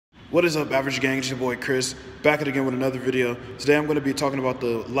What is up, Average Gang? It's your boy Chris, back at it again with another video. Today I'm going to be talking about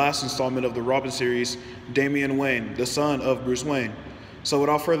the last installment of the Robin series, Damion Wayne, the son of Bruce Wayne. So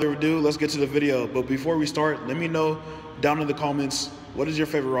without further ado, let's get to the video. But before we start, let me know down in the comments, what is your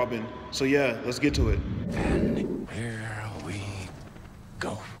favorite Robin? So yeah, let's get to it. And here we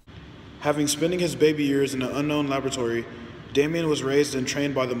go. Having spending his baby years in an unknown laboratory, Damion was raised and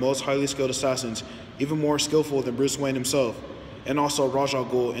trained by the most highly skilled assassins, even more skillful than Bruce Wayne himself, and also Ra's al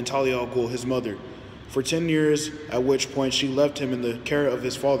Ghul and Talia al Ghul, his mother, for 10 years, at which point she left him in the care of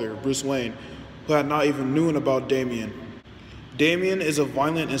his father, Bruce Wayne, who had not even known about Damion. Damion is a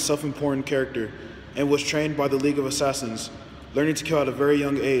violent and self-important character, and was trained by the League of Assassins, learning to kill at a very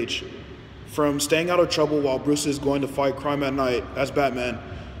young age. From staying out of trouble while Bruce is going to fight crime at night as Batman,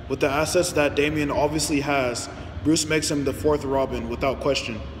 with the assets that Damion obviously has, Bruce makes him the fourth Robin without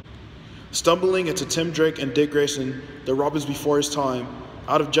question. Stumbling into Tim Drake and Dick Grayson, the Robins before his time,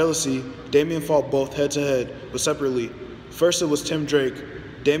 out of jealousy, Damion fought both head-to-head, but separately. First it was Tim Drake.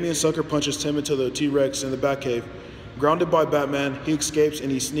 Damion sucker punches Tim into the T-Rex in the Batcave. Grounded by Batman, he escapes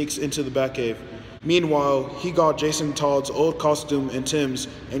and he sneaks into the Batcave. Meanwhile, he got Jason Todd's old costume and Tim's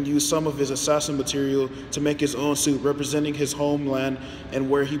and used some of his assassin material to make his own suit representing his homeland and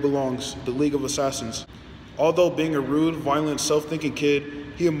where he belongs, the League of Assassins. Although being a rude, violent, self-thinking kid,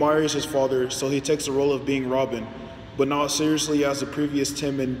 he admires his father, so he takes the role of being Robin, but not seriously as the previous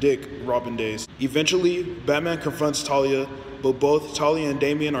Tim and Dick Robin days. Eventually, Batman confronts Talia, but both Talia and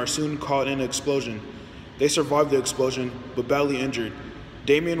Damion are soon caught in an explosion. They survive the explosion, but badly injured.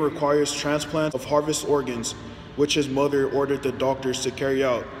 Damion requires transplants of harvest organs, which his mother ordered the doctors to carry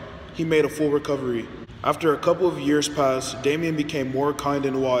out. He made a full recovery. After a couple of years passed, Damion became more kind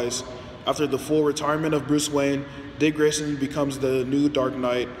and wise. After the full retirement of Bruce Wayne, Dick Grayson becomes the new Dark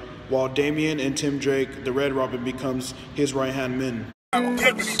Knight, while Damion and Tim Drake, the Red Robin, becomes his right-hand men.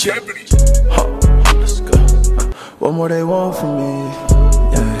 Let's go. What more they want from me?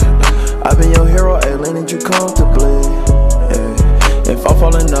 Yeah. I've been your hero, ayy, leaning you comfortably. Yeah. If I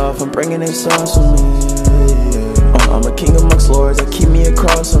fall enough, I'm bringing in sauce with me. Yeah. I'm a king amongst lords, I keep me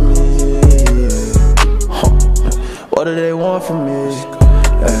across from me. Yeah. What do they want from me?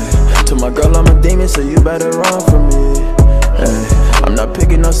 Yeah. To my girl, I'm a demon, so you better run from me. Hey, I'm not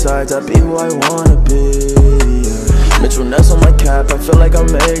picking no sides, I be who I wanna be. Yeah. Mitchell Ness on my cap, I feel like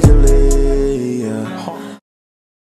I'm Major League. Yeah.